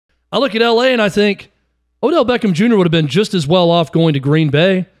I look at LA and I think Odell Beckham Jr. would have been just as well off going to Green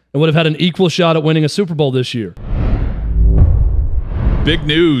Bay and would have had an equal shot at winning a Super Bowl this year. Big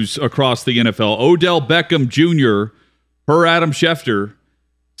news across the NFL. Odell Beckham Jr., per Adam Schefter,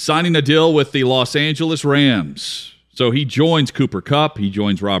 signing a deal with the Los Angeles Rams. So he joins Cooper Kupp, he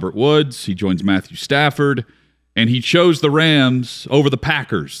joins Robert Woods, he joins Matthew Stafford, and he chose the Rams over the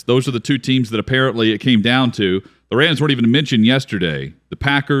Packers. Those are the two teams that apparently it came down to. The Rams weren't even mentioned yesterday. The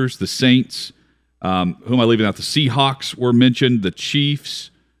Packers, the Saints, who am I leaving out? The Seahawks were mentioned, the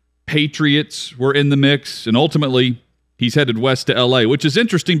Chiefs, Patriots were in the mix, and ultimately he's headed west to L.A., which is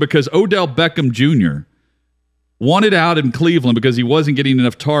interesting because Odell Beckham Jr. wanted out in Cleveland because he wasn't getting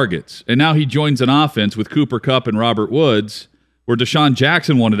enough targets, and now he joins an offense with Cooper Kupp and Robert Woods where Deshaun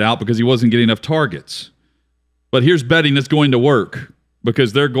Jackson wanted out because he wasn't getting enough targets. But here's betting that's going to work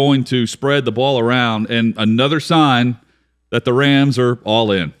because they're going to spread the ball around, and another sign that the Rams are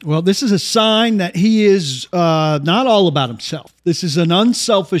all in. Well, this is a sign that he is not all about himself. This is an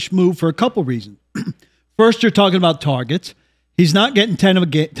unselfish move for a couple reasons. First, you're talking about targets. He's not getting 10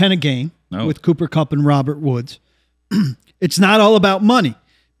 a game with Cooper Kupp and Robert Woods. It's not all about money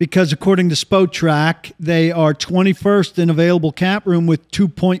because according to Spotrac, they are 21st in available cap room with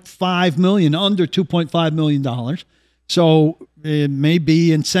 $2.5 million, under $2.5 million. So it may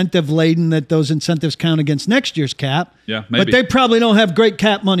be incentive-laden that those incentives count against next year's cap. Yeah, maybe. But they probably don't have great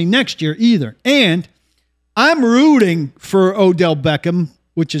cap money next year either. And I'm rooting for Odell Beckham,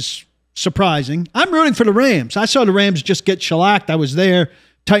 which is surprising. I'm rooting for the Rams. I saw the Rams just get shellacked. I was there.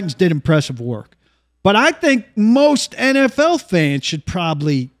 Titans did impressive work. But I think most NFL fans should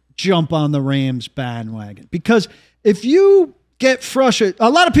probably jump on the Rams bandwagon because if you get frustrated, a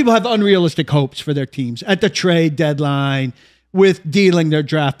lot of people have unrealistic hopes for their teams at the trade deadline with dealing their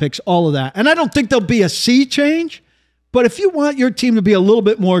draft picks, all of that. And I don't think there'll be a sea change, but if you want your team to be a little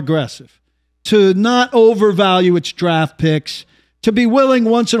bit more aggressive, to not overvalue its draft picks, to be willing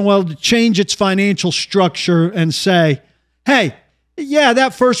once in a while to change its financial structure and say, hey, yeah,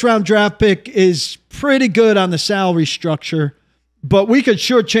 that first-round draft pick is pretty good on the salary structure, but we could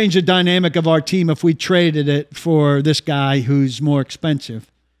sure change the dynamic of our team if we traded it for this guy who's more expensive.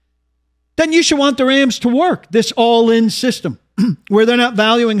 Then you should want the Rams to work this all-in system where they're not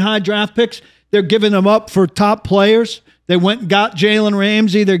valuing high draft picks. They're giving them up for top players. They went and got Jalen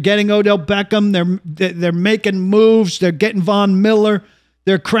Ramsey. They're getting Odell Beckham. They're making moves. They're getting Von Miller.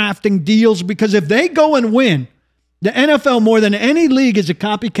 They're crafting deals because if they go and win, the NFL more than any league is a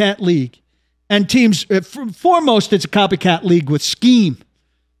copycat league. And teams, foremost, it's a copycat league with scheme.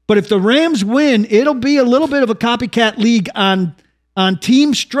 But if the Rams win, it'll be a little bit of a copycat league on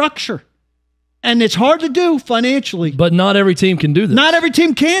team structure. And it's hard to do financially. But not every team can do this. Not every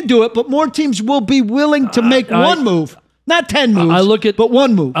team can do it, but more teams will be willing to make one move. Not 10 moves, but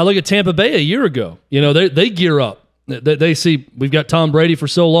one move. I look at Tampa Bay a year ago. You know, they gear up. They see we've got Tom Brady for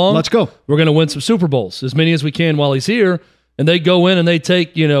so long. Let's go. We're going to win some Super Bowls, as many as we can while he's here. And they go in and they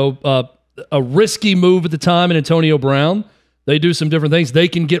take, a risky move at the time in Antonio Brown. They do some different things. They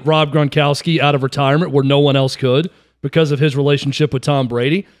can get Rob Gronkowski out of retirement where no one else could because of his relationship with Tom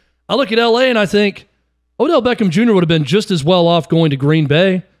Brady. I look at LA and I think Odell Beckham Jr. would have been just as well off going to Green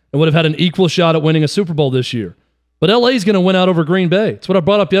Bay and would have had an equal shot at winning a Super Bowl this year. But LA is going to win out over Green Bay. It's what I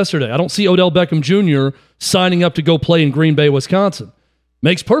brought up yesterday. I don't see Odell Beckham Jr. signing up to go play in Green Bay, Wisconsin.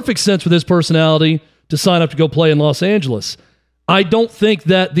 Makes perfect sense with his personality to sign up to go play in Los Angeles. I don't think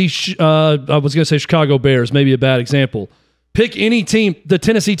that I was going to say Chicago Bears, maybe a bad example. Pick any team, the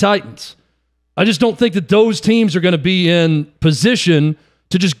Tennessee Titans. I just don't think that those teams are going to be in position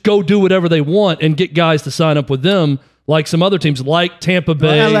to just go do whatever they want and get guys to sign up with them like some other teams, like Tampa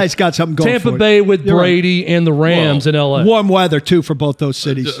Bay. Well, LA's got something going Tampa for Bay it. with You're Brady and the Rams in LA. Warm weather, too, for both those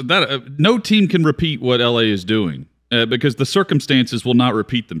cities. No team can repeat what LA is doing because the circumstances will not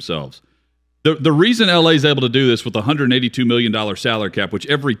repeat themselves. The reason LA is able to do this with a $182 million salary cap, which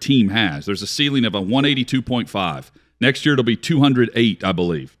every team has, there's a ceiling of a 182.5. Next year it'll be 208, I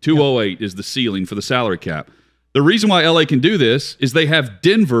believe. 208 is the ceiling for the salary cap. The reason why LA can do this is they have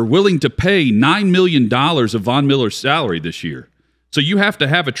Denver willing to pay $9 million of Von Miller's salary this year. So you have to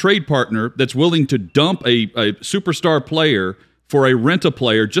have a trade partner that's willing to dump a superstar player for a rent-a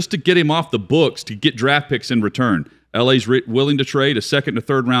player just to get him off the books to get draft picks in return. LA's willing to trade a second or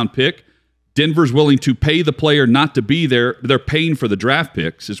third round pick. Denver's willing to pay the player not to be there. They're paying for the draft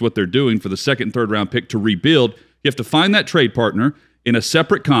picks is what they're doing for the second and third round pick to rebuild. You have to find that trade partner in a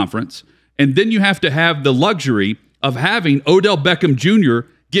separate conference. And then you have to have the luxury of having Odell Beckham Jr.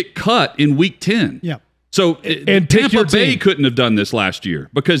 get cut in week 10. Yeah. So Tampa Bay couldn't have done this last year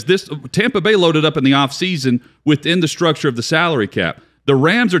because Tampa Bay loaded up in the offseason within the structure of the salary cap. The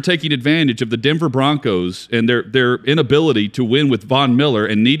Rams are taking advantage of the Denver Broncos and their inability to win with Von Miller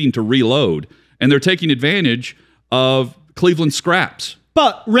and needing to reload, and they're taking advantage of Cleveland scraps.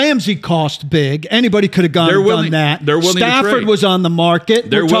 But Ramsey cost big. Anybody could have gone and done that. They're willing Stafford to trade. was on the market.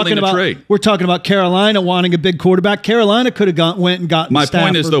 They're willing to trade. We're talking about Carolina wanting a big quarterback. Carolina could have went and gotten My Stafford.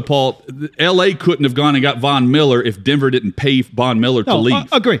 point is, though, Paul, L.A. couldn't have gone and got Von Miller if Denver didn't pay Von Miller to leave.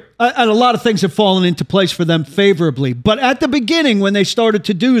 I agree. And a lot of things have fallen into place for them favorably. But at the beginning, when they started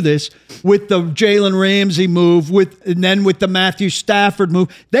to do this, with the Jalen Ramsey move, and then with the Matthew Stafford move,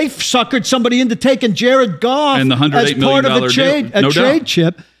 they suckered somebody into taking Jared Goff And the $108 as part of a trade, deal. No trade doubt.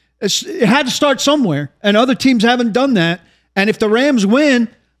 chip. It had to start somewhere, and other teams haven't done that. And if the Rams win,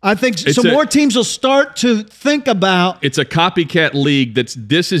 I think more teams will start to think about. It's a copycat league.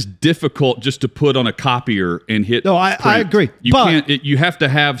 This is difficult just to put on a copier and hit. No, I agree. You can't. You have to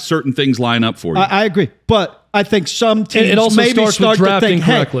have certain things line up for you. I agree, but I think some teams it also maybe starts start with to think,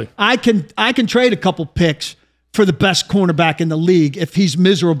 drafting correctly. hey, I can trade a couple picks for the best cornerback in the league if he's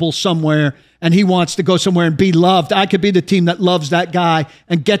miserable somewhere and he wants to go somewhere and be loved. I could be the team that loves that guy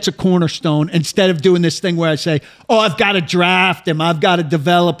and gets a cornerstone instead of doing this thing where I say, oh, I've got to draft him. I've got to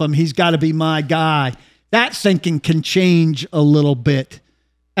develop him. He's got to be my guy. That thinking can change a little bit,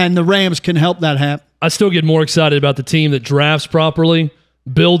 and the Rams can help that happen. I still get more excited about the team that drafts properly,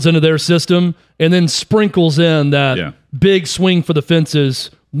 builds into their system, and then sprinkles in that big swing for the fences,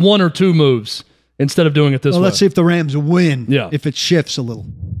 1 or 2 moves, instead of doing it this way. Let's see if the Rams win, if it shifts a little.